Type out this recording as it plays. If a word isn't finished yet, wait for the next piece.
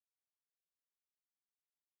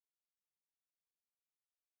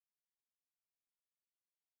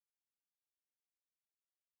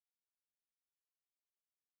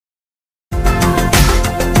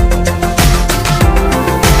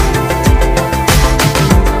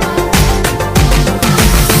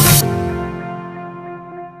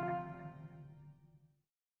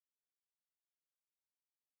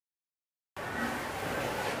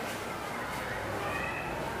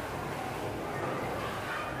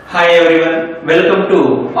Hi everyone, welcome to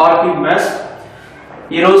RRB.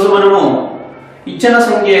 ఈ రోజు మనము ఇచ్చిన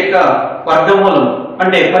సంఖ్య యొక్క వర్గమూలం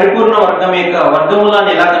అంటే పరిపూర్ణ వర్గం యొక్క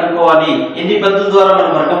వర్గమూలాన్ని ఎలా కనుక్కోవాలి, ఎన్ని పద్ధతుల ద్వారా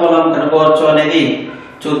మనం వర్గమూలాన్ని కనుక్కోవచ్చు అనేది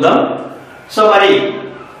చూద్దాం. సో మరి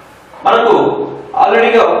మనకు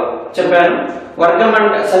ఆల్రెడీగా చెప్పాను వర్గం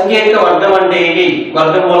అంటే సంఖ్య యొక్క వర్గం అంటే ఏంటి,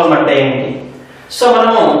 వర్గమూలం అంటే ఏంటి. సో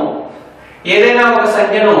మనము ఏదైనా ఒక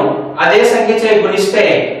సంఖ్యను అదే సంఖ్యచే గుణిస్తే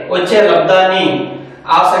వచ్చే లబ్ధాన్ని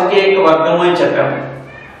ఆ సంఖ్య యొక్క వర్గము అని చెప్పాము.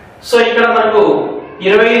 సో ఇక్కడ మనకు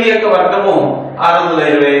 25 యొక్క వర్గము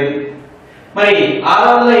 625. మరి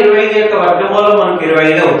 625 యొక్క వర్గమూలం మనకు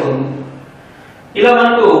 25 అవుతుంది. ఇలా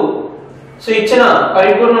మనకు సో ఇచ్చిన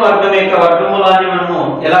పరిపూర్ణ వర్గం యొక్క వర్గమూలాన్ని మనము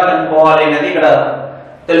ఎలా కనుక్కోవాలి అనేది ఇక్కడ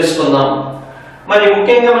తెలుసుకుందాం. మరి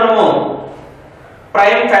ముఖ్యంగా మనము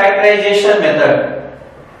prime factorization method,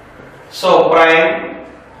 so prime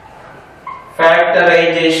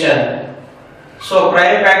factorization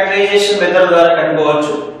method ద్వారా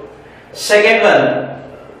కనుక్కోవచ్చు. Second one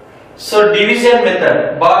so division method,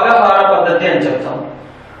 భాగహార పద్ధతి అని చెప్తాం.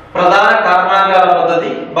 ప్రధాన కారణాంకాల పద్ధతి,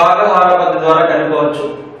 భాగహార పద్ధతి ద్వారా కనుక్కోవచ్చు.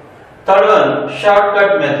 Third one short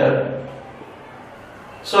cut method.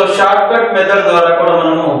 So short cut method ద్వారా కూడా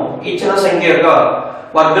మనము ఇచ్చిన సంఖ్య యొక్క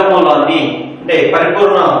వర్గమూలాన్ని అంటే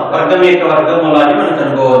పరిపూర్ణ వర్గం యొక్క వర్గమూలాన్ని మనం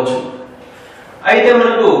కనుక్కోవచ్చు. అయితే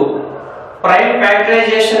మనకు ప్రైమ్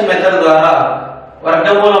ఫ్యాక్టరైజేషన్ మెథడ్ ద్వారా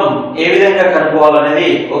వర్గమూలం ఏ విధంగా కనుక్కోవాలనేది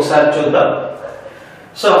ఒకసారి చూద్దాం.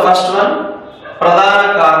 సో ఫస్ట్ వన్ ప్రధాన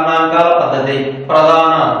కారణాంకాల పద్ధతి.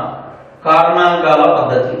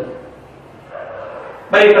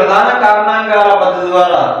 మరి ప్రధాన కారణాంకాల పద్ధతి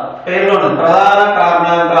ద్వారా పేరులోని ప్రధాన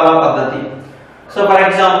కారణాంకాల పద్ధతి. So for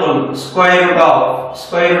example square root of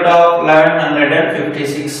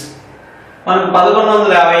 1156 మనకు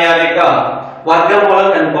 1156 యొక్క వర్గమూలం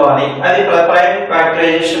కనుక్కోవాలి. అది ప్రైమ్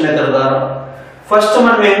ఫ్యాక్టరైజేషన్ మెథడ్ ద్వారా. ఫస్ట్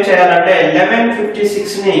మనం ఏం చేయాలంటే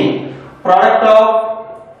 1156 ని ప్రోడక్ట్ ఆఫ్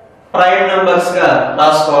ప్రైమ్ నంబర్స్ గా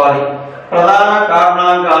రాసుకోవాలి. ప్రధాన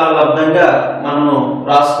కారణాంకాల లబ్ధంగా మనము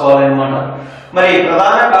రాసుకోవాలి అన్నమాట. మరి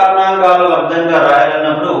ప్రధాన కారణాంకాల లబ్ధంగా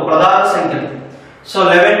రాయాలన్నప్పుడు ప్రధాన సంఖ్యలు సో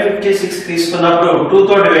 1156 తీసుకున్నప్పుడు 2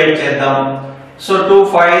 తో డివైడ్ చేద్దాం. So 2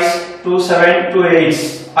 5s 2 7 2 8s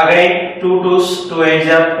again 2 2s 2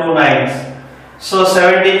 8s 2 9s. So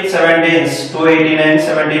 17 17s 2 89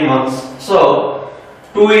 17 months. So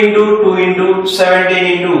 2 into 2 into 17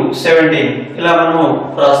 into 17 ఇలా మనము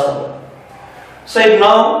రాస్తాం. So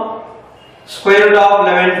now square root of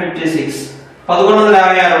 1156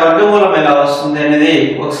 1156 వర్గమూలం ఎలా వస్తుంది అనేది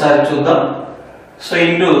ఒకసారి చూద్దాం. So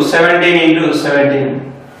into 17 into 17.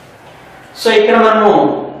 సో ఇక్కడ మనము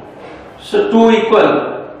సో 2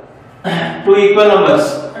 ఈక్వల్ నంబర్స్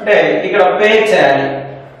అంటే ఇక్కడ పేర్ చేయాలి.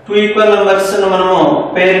 2 ఈక్వల్ నంబర్స్ ను మనము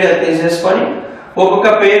పేరుగా తీసేసుకొని ఒక్కొక్క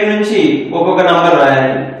పేరు నుంచి ఒక్కొక్క నంబర్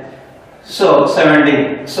రాయాలి. So 17.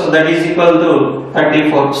 So that is equal to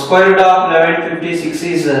 34. Square root of 1156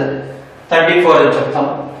 is 34 అని చెప్తాం.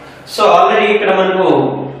 సో ఆల్రెడీ ఇక్కడ మనకు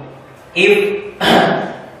if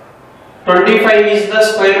 25 is the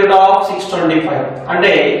square root of 625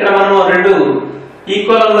 అంటే ఇక్కడ మనం రెండు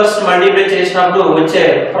ఈక్వల్ నంబర్స్ మల్టిప్లై చేసినప్పుడు వచ్చే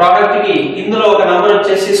ప్రోడక్ట్ కి ఇందులో ఒక నంబర్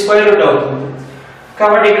వచ్చేసి స్క్వేర్ రూట్ అవుతుంది.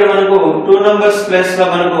 కాబట్టి ఇక్కడ మనకు 2 నంబర్స్ ప్లేస్ లో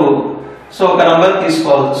మనకు సో ఒక నంబర్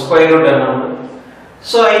తీసుకోవాలి స్క్వేర్ రూట్ అన్నప్పుడు.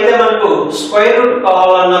 సో అయితే మనకు స్క్వేర్ రూట్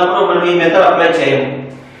కావాలన్నప్పుడు మనం ఈ మెథడ్ అప్లై చేయము.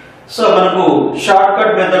 సో మనకు షార్ట్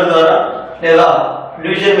కట్ మెథడ్ ద్వారా లేదా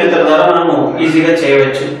డివిజన్ మెథడ్ ద్వారా మనము ఈజీగా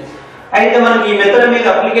చేయవచ్చు. అయితే మనకి ఈ మెథడ్ మీద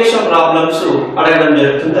అప్లికేషన్ ప్రాబ్లమ్స్ అడగడం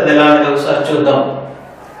జరుగుతుంది. అది ఎలా అనేది ఒకసారి చూద్దాం.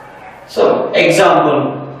 సో ఎగ్జాంపుల్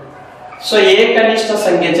సో ఏ కనిష్ట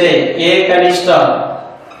సంఖ్యచే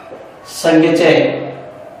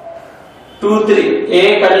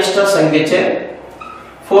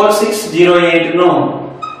 4608 ను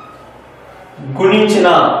గుణించిన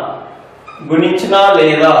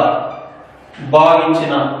లేదా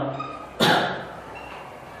భాగించిన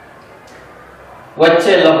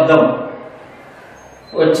వచ్చే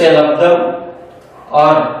లబ్ధం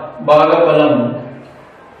ఆర్ భాగఫలం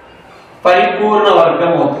పరిపూర్ణ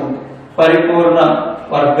వర్గం అవుతుంది.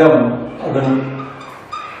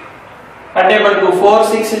 అంటే మనకు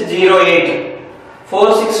 4608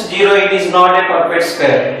 is not a perfect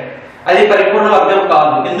square. అది పరిపూర్ణ వర్గం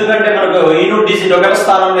కాదు. ఎందుకంటే మనకు యూనిట్ డిజిట్ ఒక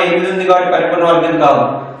స్థానంలో 8 ఉంది కాబట్టి పరిపూర్ణ వర్గం కాదు.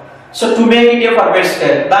 So to make it a perfect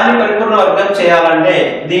square దాన్ని పరిపూర్ణ వర్గం చేయాలంటే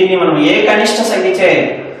దీన్ని మనం ఏ కనిష్ట సంఖ్యచే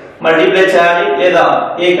మల్టిప్లై చేయాలి లేదా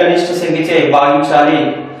ఏ కనిష్ట సంఖ్యచే భాగించాలి.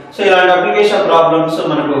 సో ఇలాంటి అప్లికేషన్ ప్రాబ్లమ్స్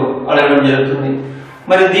మనకు అడగడం జరుగుతుంది.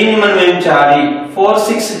 మరి దీన్ని మనం ఏం చేయాలి,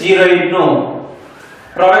 4608 ను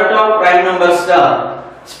ప్రోడక్ట్ ఆఫ్ ప్రైమ్ నంబర్స్ గా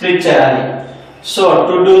స్ప్లిట్ చేయాలి. So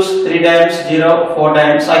 2 2s 3 times 0 4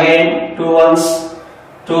 times again 2 1s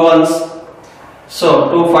 2 2 ones, so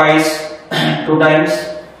 2 5s 2 times,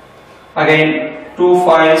 again 2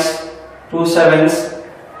 5s, 2 7s,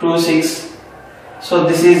 2 6, so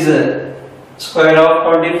this is square of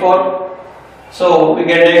 24, so we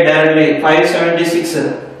get it directly 576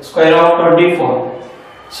 square of 24.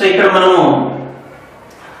 So ఇక్కడ మనము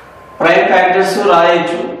prime factors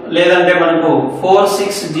రాయొచ్చు, లేదంటే మనకు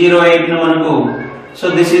 4608 ను మనకు, so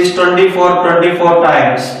this is 24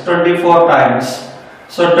 times,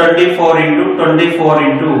 so 24 into 24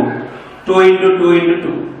 into 2 into 2 into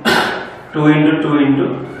 2 2 into 2 into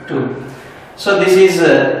 2, so this is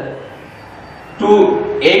 2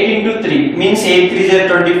 8 into 3 means 8 3 is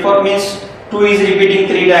 24, means 2 is repeating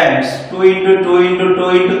 3 times, 2 into 2 into 2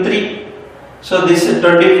 into 3, so this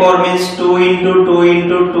 24 means 2 into 2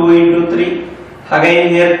 into 2 into 3, again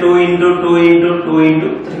here 2 into 2 into 2 into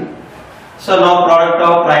 3, so now product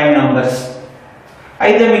of prime numbers.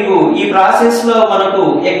 అయితే మీకు ఈ process లో మనకు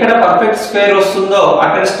ఎక్కడ perfect square వస్తుందో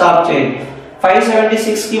అక్కడ stop చేయండి.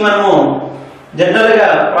 576 కి మనము జనరల్ గా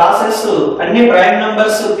ప్రాసెస్ అన్ని ప్రైమ్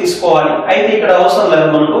నంబర్స్ తీసుకోవాలి, అయితే ఇక్కడ అవసరం లేదు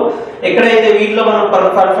మనకు. ఎక్కడైతే వీటిలో మనం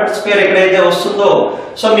పర్ఫెక్ట్ స్క్వేర్ ఎక్కడైతే వస్తుందో,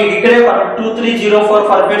 సో మీకు ఇక్కడే 2304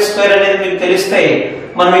 పర్ఫెక్ట్ స్క్వేర్ అనేది మీకు తెలిస్తే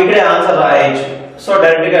మనం ఇక్కడే ఆన్సర్ రాయొచ్చు, సో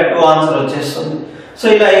డైరెక్ట్ గా 2 ఆన్సర్ వచ్చేస్తుంది. సో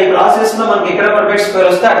ఇలా ఈ ప్రాసెస్ లో మనకి ఎక్కడ పర్ఫెక్ట్ స్క్వేర్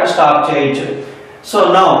వస్తే అక్కడ స్టాప్ చేయొచ్చు. సో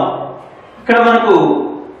నౌ ఇక్కడ మనకు,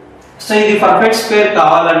 సో ఇది పర్ఫెక్ట్ స్క్వేర్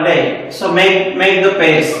కావాలంటే, so make the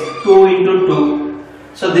pairs 2 into 2,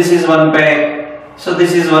 so this is one pair, so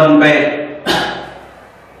this is one pair,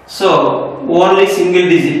 so only single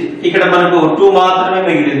digit, ఇక్కడ మనకు 2 మాత్రమే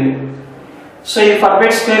మిగిలింది. సో ఇది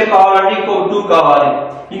పర్ఫెక్ట్ స్క్వేర్ కావాలంటే ఇంకొక 2 కావాలి,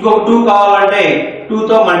 ఇంకొక 2 కావాలంటే 2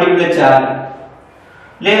 తో మల్టిప్లై చేయాలి,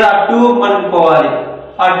 లేదా 2 మనకు పోవాలి,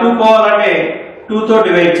 ఆ 2 పోవాలంటే 2 తో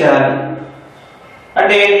డివైడ్ చేయాలి.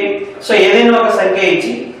 అంటే సో ఏదైనా ఒక సంఖ్య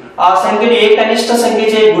ఇచ్చి ఆ సంఖ్యని ఏ కనిష్ట సంఖ్య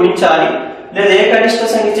చే గుణించాలి, లేదా ఏ కనిష్ట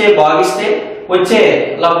సంఖ్య చే భాగిస్తే వచ్చే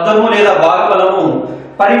లబ్ధము లేదా భాగఫలము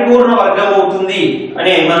పరిపూర్ణ వర్గం అవుతుంది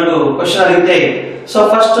అని మనకు క్వశ్చన్ అడిగితే, సో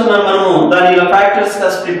ఫస్ట్ మనము దాని ఇలా ఫ్యాక్టర్స్ గా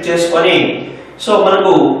స్ప్లిట్ చేసుకొని, సో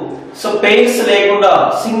మనకు సో పెయిర్స్ లేకుండా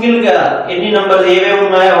సింగిల్ గా ఎన్ని నంబర్స్ ఏవేవి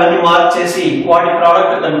ఉన్నాయో అవన్నీ మార్క్ చేసి వాటి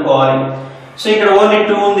ప్రోడక్ట్ కనుక్కోవాలి. సో ఇక్కడ ఓన్లీ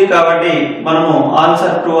 2 ఉంది కాబట్టి మనము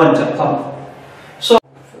ఆన్సర్ 2 అని చెప్తాం.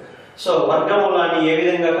 సో వర్గమూలాన్ని ఏ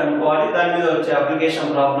విధంగా కనుక్కోవాలి, దాని మీద వచ్చే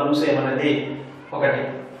అప్లికేషన్ ప్రాబ్లమ్స్ ఏమనేది ఒకటి.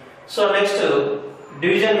 సో నెక్స్ట్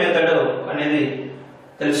డివిజన్ మెథడ్ అనేది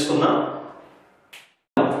తెలుసుకుందాం.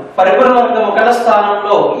 పరిపూర్ణ వర్గం ఒకట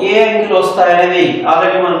స్థానంలో ఏ అంకెలు వస్తాయనేది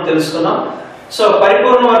ఆల్రెడీ మనం తెలుసుకున్నాం. సో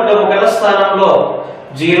పరిపూర్ణ వర్గం ఒకట స్థానంలో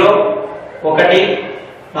 0 1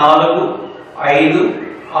 4 5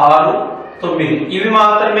 6 9 ఇవి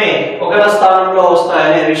మాత్రమే ఒకట స్థానంలో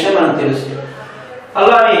వస్తాయనే విషయం మనకు తెలుసు.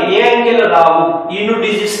 అలానే ఏ అంకెలు రావు, యూనిట్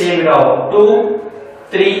డిజిట్స్ ఏమి రావు, 2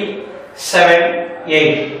 3 7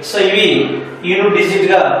 8, సో ఇవి యూనిట్ డిజిట్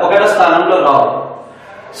గా ఒకట స్థానంలో రావు.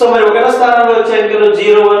 సో మరి ఒకట స్థానంలో వచ్చే అంకెలు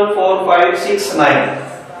 0 1 4 5 6 9.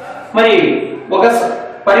 మరి ఒక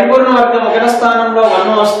పరిపూర్ణ వర్గం ఒకట స్థానంలో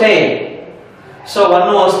 1 వస్తే, సో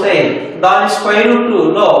 1 వస్తే దాని స్క్వేర్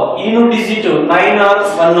రూట్ లో యూనిట్ డిజిట్ 9 or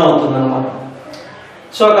 1 అవుతుంది అన్నమాట.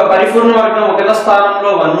 సో ఒక పరిపూర్ణ వర్గం ఒకట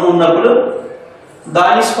స్థానంలో 1 ఉన్నప్పుడు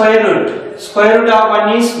దాని square root of 1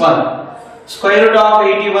 is 1, square root of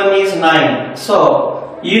 81 is 9, so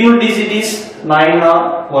unit digit is 9 or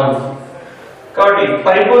 1. కాబట్టి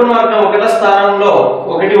పరిపూర్ణ వర్గం ఒకట స్థానంలో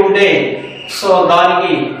 1 ఉంటే, సో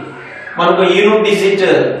దానికి మనకు యూనిట్ డిజిట్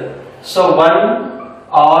సో 1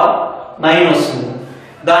 or 9 వస్తుంది.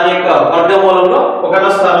 దాని యొక్క వర్గమూలంలో ఒకట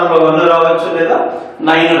స్థానంలో 1 రావచ్చు లేదా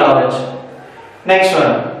 9 రావచ్చు. నెక్స్ట్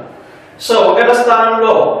వన్, సో ఒకట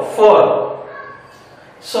స్థానంలో 4,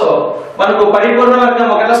 సో మనకు పరిపూర్ణ వర్గం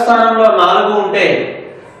ఒకట స్థానంలో 4 ఉంటే,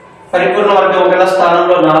 పరిపూర్ణ వర్గం ఒకట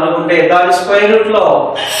స్థానంలో 4 ఉంటే దాని స్క్వేర్ రూట్ లో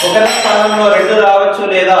ఒకట స్థానంలో 2 రావచ్చు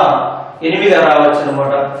లేదా 8 రావచ్చు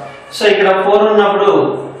అన్నమాట. సో ఇక్కడ 4 ఉన్నప్పుడు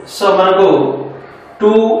సో మనకు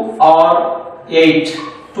 2 or 8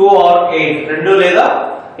 2 లేదా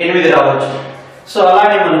 8 రావచ్చు. సో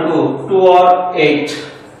అలానే మనకు 2 or 8,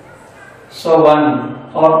 సో 1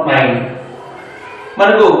 or 9.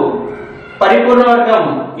 మనకు పరిపూర్ణ వర్గం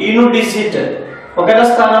యూనిట్ డిజిట్ ఒకట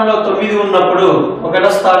స్థానంలో 9 ఉన్నప్పుడు, ఒకట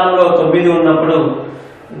స్థానంలో 9 ఉన్నప్పుడు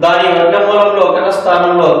దాని వర్గమూలంలో ఒకట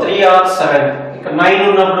స్థానంలో 3 or 7, ఇక్కడ 9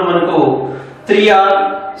 ఉన్నప్పుడు మనకు 3 or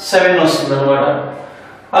 7 వస్తుంది అన్నమాట.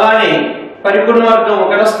 అలానే పరిపూర్ణ వర్గం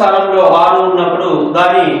ఒకట స్థానంలో 6 ఉన్నప్పుడు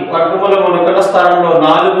దాని వర్గమూలం ఒకట స్థానంలో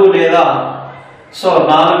 4 లేదా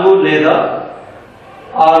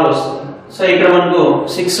 6 వస్తుంది. సో ఇక్కడ మనకు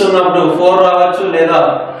 6 ఉన్నప్పుడు 4 రావచ్చు లేదా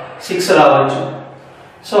 6 రావచ్చు.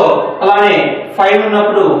 సో అలానే 5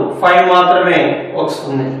 ఉన్నప్పుడు 5 మాత్రమే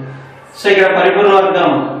వస్తుంది. సో ఇక్కడ పరిపూర్ణ వర్గం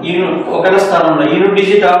ఒకన స్థానంలో unit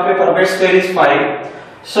digit of a perfect square is 5.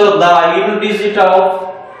 So the unit digit of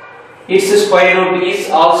its square root is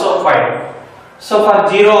also 5. So for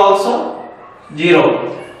 0 also 0.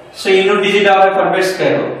 So unit digit of a perfect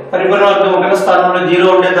square పరిపూర్ణ వర్గం ఒకన స్థానంలో 0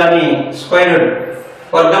 ఉండే దాని స్క్వేర్ రూట్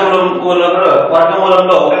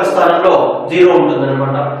వర్గమూలంలో ఒకన స్థానంలో 0 ఉంటుంది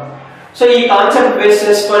అన్నమాట. సో ఈ కాన్సెప్ట్ బేస్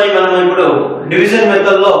చేసుకొని మనం ఇప్పుడు డివిజన్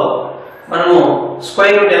మెథడ్ లో మనము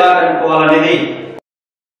స్క్వేర్ రూట్ ఎలా కనుక్కోవాలనేది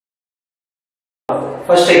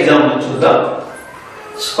ఫస్ట్ ఎగ్జాంపుల్ చూద్దాం.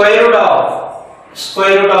 Square root of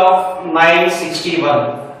 961.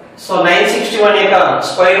 సో 961 యొక్క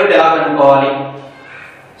స్క్వేర్ రూట్ ఎలా కనుక్కోవాలి?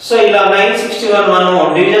 సో ఇలా 961 మనము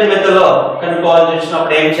డివిజన్ మెథడ్ లో కనుక్కోవాల్సి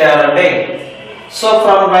వచ్చినప్పుడు ఏం చేయాలంటే, so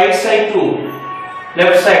from right side to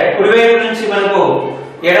left side, కుడివైపు నుంచి మనకు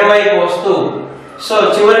ఎడమవైపు వస్తూ, సో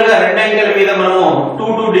చివరిగా రెండు అంకెల మీద మనము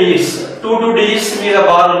 2 డిజిట్స్ మీద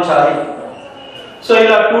బార్ ఉంచాలి. సో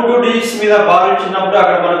ఇలా 2 డిజిట్స్ మీద బార్ ఉంచినప్పుడు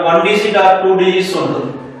అక్కడ మనకు 1 డిజిట్ ఆర్ 2 డిజిట్స్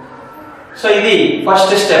ఉంటుంది. సో ఇది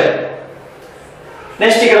ఫస్ట్ స్టెప్.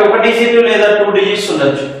 నెక్స్ట్ ఇక్కడ 1 డిజిట్ లేదా 2 డిజిట్స్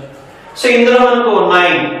ఉండొచ్చు. సో ఇందులో మనకు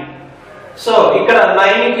 9. సో ఇక్కడ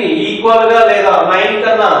 9 కి ఈక్వల్ గా లేదా 9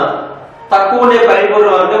 కన్నా తక్కువ ఉండే పరిపూర్ణ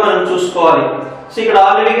వర్గం మనం చూసుకోవాలి. సో ఇక్కడ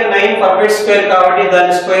ఆల్రెడీగా 9 పర్ఫెక్ట్ స్క్వేర్ కాబట్టి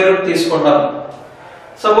దాని స్క్వేర్ రూట్ తీసుకుంటాం.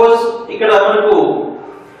 సపోజ్ ఇక్కడ మనకు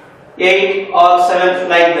 8 or 7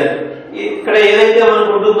 లైక్ దట్. ఇక్కడ ఏదైతే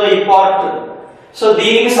మనకు ఉంటుందో ఈ పార్ట్, సో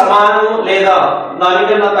దీనికి సమానం లేదా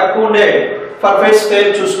దానికన్నా తక్కువ ఉండే పర్ఫెక్ట్ స్క్వేర్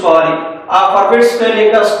చూసుకోవాలి. ఆ పర్ఫెక్ట్ స్క్వేర్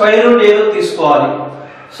యొక్క స్క్వేర్ రూట్ ఏదో తీసుకోవాలి.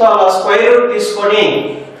 సో అలా స్క్వేర్ రూట్ తీసుకొని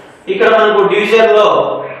ఇక్కడ మనకు డివిజన్ లో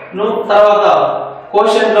తర్వాత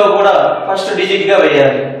కోషెంట్ లో కూడా ఫస్ట్ డిజిట్ గా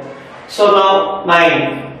వేయాలి. So now 9.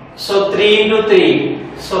 So 3 into 3,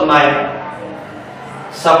 so 9.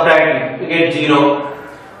 Subtract, we get 0.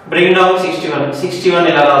 Bring down 61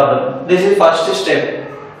 ఇలా రాద్దాం. This is first step.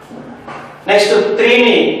 Next 3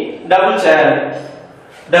 ని డబుల్ చేయాలి.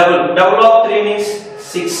 Double of 3 means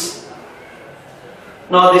 6.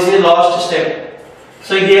 Now this is last step.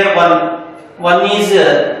 So here 1 is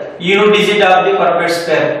unit digit of the perfect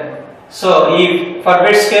square. So ఈ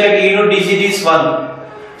perfect square కి unit digit is 1.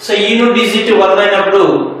 So unit digit 1 అయినప్పుడు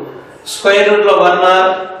square root లో 1 or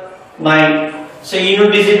 9. So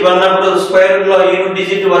unit digit 1 అప్పుడు square root లో unit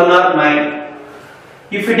digit 1 or 9.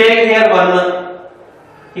 If you take here 1,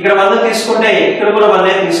 ఇక్కడ 1 తీసుకుంటే ఇక్కడ కూడా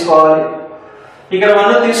 1 తీసుకోవాలి. ఇక్కడ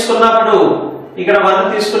 1 తీసుకున్నప్పుడు ఇక్కడ 1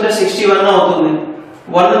 తీసుకుంటే 61 అవుతుంది.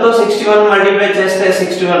 1 తో 61 మల్టిప్లై చేస్తే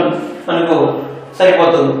 61 మనకు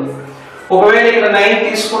సరిపోతుంది. ఒకవేళ ఇక్కడ 9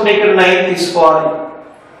 తీసుకుంటే ఇక్కడ 9 తీసుకోవాలి.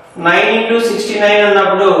 9 into 69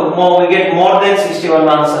 అన్నప్పుడు we get more than 61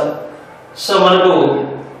 answer. So మనకు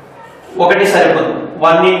ఒకటి సరిపోతుంది.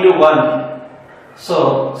 1 into 1, so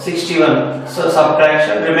 61. So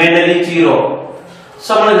subtraction, reminder is 0.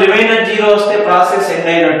 So మనకు రిమైండర్ 0 వస్తే ప్రాసెస్ ఎండ్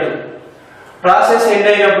అయినట్టు. ప్రాసెస్ ఎండ్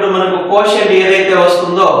అయినప్పుడు మనకు కోషెంట్ ఏదైతే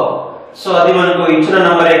వస్తుందో సో అది మనకు ఇచ్చిన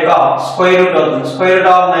నంబర్ యొక్క స్క్వేర్ రూట్ అవుతుంది. Square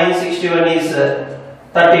root of 961 is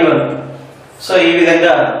 31. So ఈ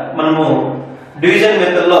విధంగా మనము డివిజన్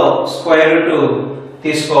మెథడ్ లో స్క్వేర్ రూట్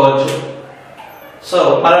తీసుకోవచ్చు. సో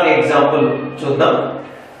మరొక ఎగ్జాంపుల్ చూద్దాం.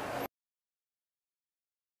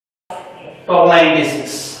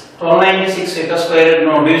 1296 యొక్క స్క్వేర్ రూట్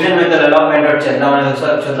ను డివిజన్ మెథడ్ ఎలా ఫైండ్ అవుట్ చేద్దాం అనేది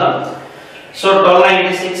ఒకసారి చూద్దాం. So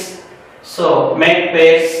 1296, so make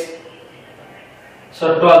pairs. So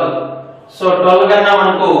 12 కన్నా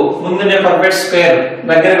మనకు ముందుండే పర్ఫెక్ట్ స్క్వేర్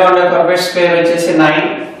దగ్గరగా ఉండే పర్ఫెక్ట్ స్క్వేర్ వచ్చేసి 9.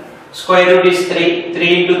 Square root is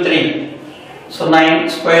 3 into 3. So 9,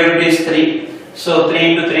 square root is 3. So 3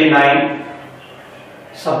 into 3, 9.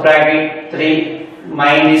 Subtract it, 3.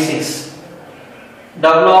 Mine is 6.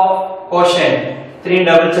 Double of quotient. 3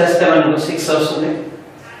 double cheste manaku 6 vastundi.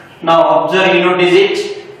 Now observe unit digit.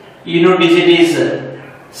 Unit digit is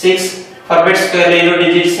 6. Perfect square lo unit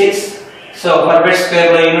digit 6. So perfect square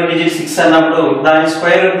lo unit digit 6 annappudu dani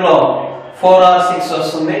square root lo 4 or 6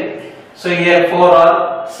 vastundi. So here 4 or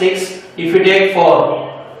 6. If you take 4,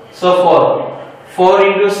 so 4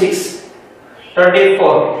 into 6,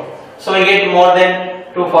 24. So we get more than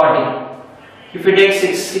 240. If we take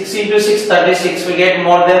 6 into 6, 36, we get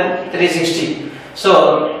more than 360. So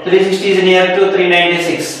 360 is near to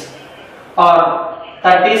 396. Or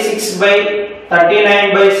 39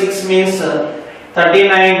 by 6 means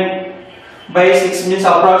 39 by 6 means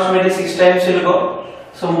approximately 6 times will go.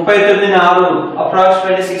 So 39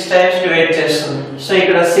 approximately 6 times divide చేస్తుంది. So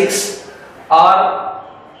ఇక్కడ 6 or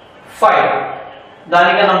 5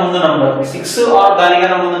 దానికన్నా ముందు number 6 or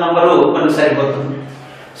దానికన్నా ముందు number మనకు సరిపోతుంది.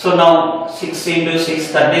 So now 6 into 6,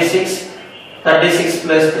 36. 36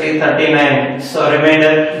 plus 3 39, so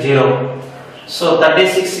remainder 0. So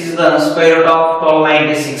 36 is the square root of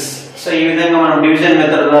 1296. So ఈ విధంగా మనం డివిజన్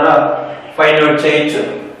మెథడ్ ద్వారా ఫైండ్ అవుట్ చేయొచ్చు.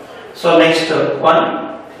 So next one,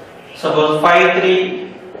 suppose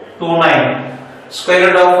 5329, square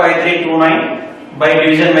root of 5329 by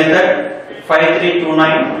division method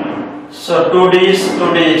 5329. So 2 digits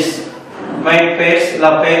by pairs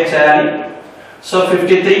ఇలా పేర్ చేయాలి. So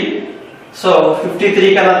 53, so 53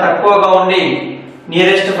 కన్నా తక్కువగా ఉండి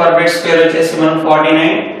నియరెస్ట్ పర్ఫెక్ట్ స్క్వేర్ వచ్చేసి మనం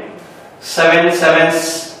 49, 7 7s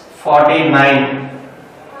 49.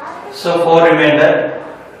 So 4 remainder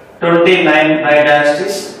 29 right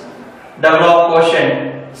dashes, double of quotient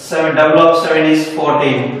 7, double of 7 is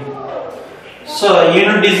 14. So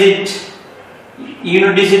unit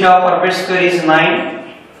digit of perfect square is 9.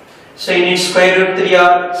 So you need square root 3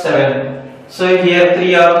 or 7. So here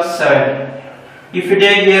 3 or 7. If you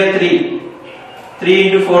take here 3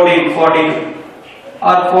 into 14, 42,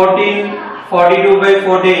 or 42 by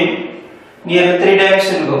 14, near 3 times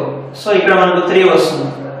will go. So ఇక్కడ మనకు 3 వస్తుంది.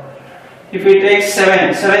 If you take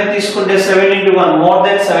 7 తీసుకుంటే 7 into 1 more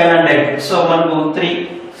than 700. So మనకు 3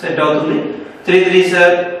 set అవుతుంది. 3 3s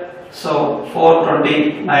are so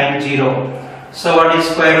 4290. So what is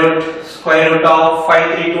square root? Square root of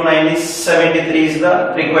 5329 is 73 is the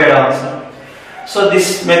required answer. So this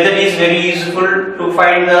method is very useful to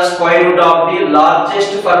find the square root of the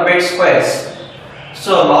largest perfect squares.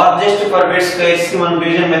 So largest perfect squares ki man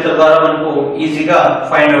division method ద్వారా మనకు ఈజీగా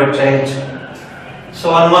find out చేయొచ్చు. So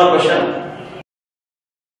one more question.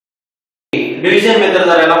 Division method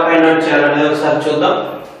ద్వారా ఎలా find out చేయాలనేది ఒకసారి చూద్దాం.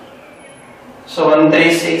 So 1 3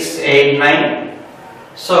 6 8 9.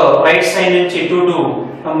 So right side నుంచి 2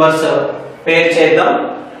 numbers pair చేద్దాం.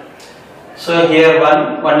 So here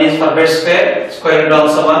 1 is perfect square, square root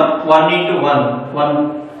also 1 into 1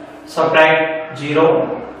 subtract 0,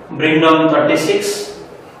 bring down 36,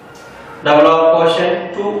 double of quotient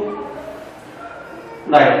 2,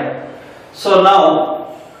 right. So now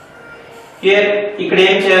here ఇక్కడ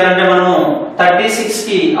ఏం చేయాలంటే మనము 36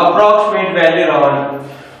 కి అప్రాక్సిమేట్ వాల్యూ రావాలి.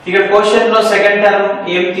 ఇక్కడ క్వశ్చన్ లో సెకండ్ టర్మ్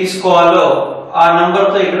ఏం తీసుకోవాలో ఆ నంబర్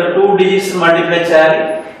తో ఇక్కడ 2 డిజిట్స్ మల్టిప్లై చేయాలి.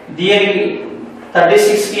 దీనికి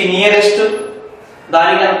 36 కి నియరెస్ట్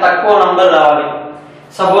దానికన్నా తక్కువ నంబర్ రావాలి.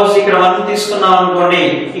 సపోజ్ ఇక్కడ 1 తీసుకున్నాం అనుకోండి,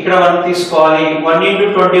 ఇక్కడ 1 తీసుకోవాలి. 1 into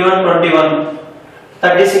 21 21,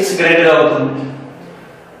 36 గ్రేటర్ అవుతుంది.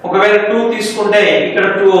 ఒకవేళ 2 తీసుకుంటే ఇక్కడ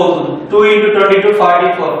 2 అవుతుంది. 2 into 22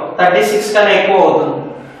 44, 36 కన్నా ఎక్కువ అవుతుంది.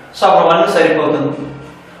 సో అప్పుడు 1 సరిపోతుంది.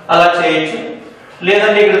 అలా చేయొచ్చు.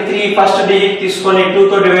 లేదంటే ఇక్కడ 3 ఫస్ట్ డిజిట్ తీసుకొని 2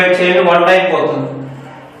 తో డివైడ్ చేయండి, 1 టైం పోతుంది.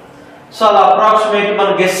 సో అలా అప్రాక్సిమేట్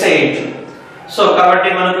మనం గెస్ చేయొచ్చు. సో కాబట్టి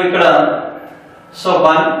మనకు ఇక్కడ so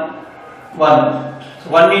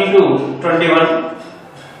 1 into 21,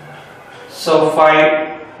 so 5,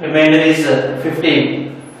 remainder is 15.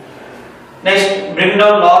 Next bring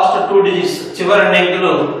down last 2 digits, చివరి రెండు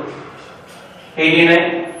అంకెలు 89,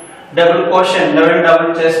 double quotient 11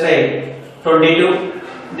 double చేస్తే 22.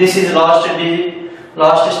 This is last digit,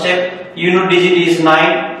 last step. Unit digit is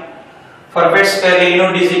 9. Perfect square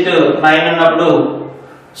unit digit 9 అన్నప్పుడు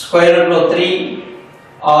స్క్వేర్ రూట్ లో 3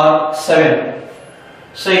 or 7.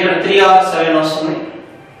 సో ఇక్కడ 3 or 7 వస్తుంది.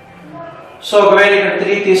 So ఒకవేళ ఇక్కడ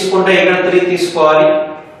 3 తీసుకుంటే ఇక్కడ 3 తీసుకోవాలి.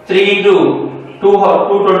 3 into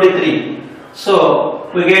 223. So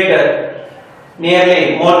we get nearly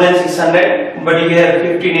more than 600, but here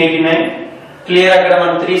 1589. Clear అక్కడ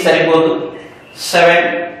మనం 3 సరిపోదు. 7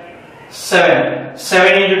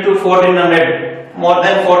 into 2 1400, more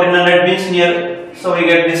than 1400 means near, so we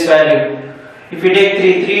get this value. If you take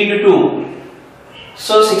 3 into 2,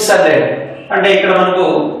 so 600. అంటే ఇక్కడ మనకు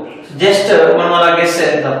జస్ట్ మనం అలా గెస్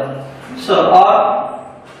చేద్దాం. సో ఆర్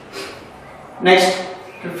నెక్స్ట్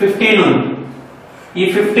 15 ఉంది. ఈ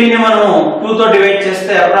 15 ని మనం 2 తో డివైడ్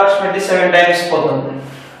చేస్తే అప్రాక్సిమేట్లీ 7 టైమ్స్ పోతుంది.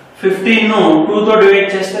 15 ను 2 తో డివైడ్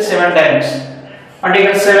చేస్తే 7 టైమ్స్, అంటే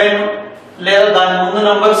ఇక్కడ 7 లేదా దాని ముందు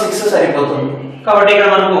నంబర్ 6 సరిపోతుంది. కాబట్టి ఇక్కడ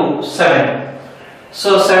మనకు 7. So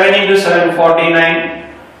 7 into 7 49,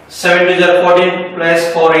 7 to 14 plus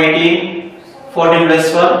 4 18, 14 plus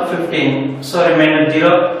 1 15. So remainder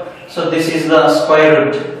 0. So this is the square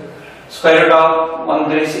root of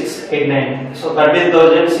 13689. So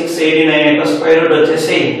 13,689 యొక్క స్క్వేర్ రూట్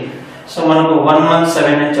వచ్చేసి సో మనకు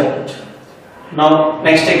 117 అని చెప్పొచ్చు. Now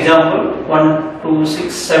next example 1 2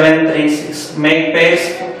 6 7 3 6. Make pairs.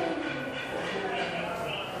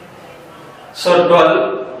 So 12.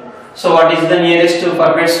 So what is the nearest to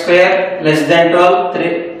perfect square? Less than 12.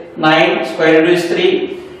 3 9. Square root is 3.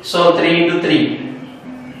 So 3 into 3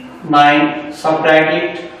 9. Subtract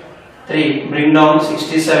it 3. Bring down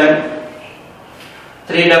 67.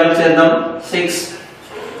 3 double చేద్దాం 6.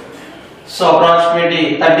 So approximately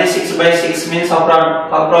 36 by 6 means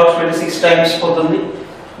approximately 6 times potundi.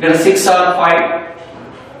 Here 6 or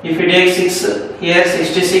 5. If we take 6 here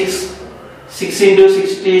 66. 6 into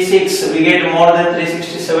 66 we get more than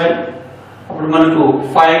 367. Appudu manaku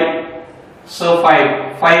 5. So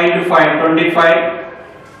 5 into 5 25.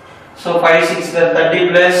 So 5 6 30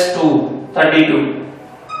 plus 2 32.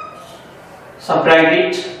 Subtract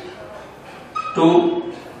it 2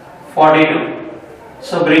 42.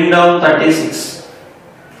 So bring down 36.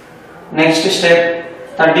 Next step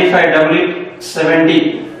 35 double it 70.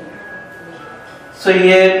 So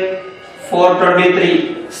here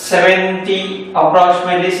 423 70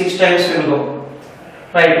 approximately 6 times will go.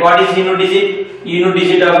 Right, what is unit digit? Unit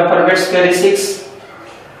digit of perfect square is 6.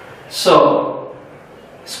 So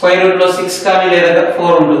square root lo 6 కానీ లేదా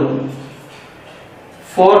 4 ఉంటుంది.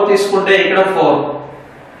 4 తీసుకుంటే ఇక్కడ 4.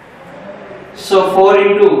 So 4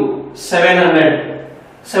 into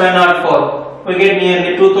 704 we get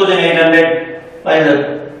nearly 2800 like that.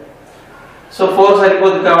 So 4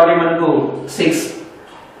 సరిపోదు కాబట్టి మనకు 6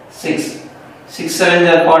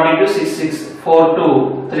 7 are 42 6 4 2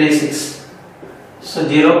 3 6. So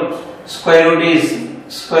 0 square root is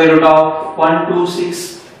square root of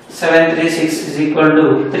 126,736 is equal to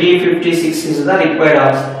 356 is the required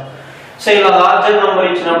answer. So ఇలా larger number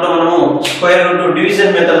ఇచ్చినప్పుడు మనము స్క్వేర్ రూట్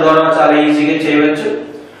డివిజన్ మెథడ్ ద్వారా చాలా ఈజీగా చేయవచ్చు.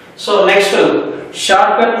 So next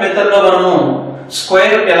short cut method లో మనము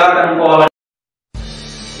స్క్వేర్ రూట్ ఎలా కనుక్కోవాలి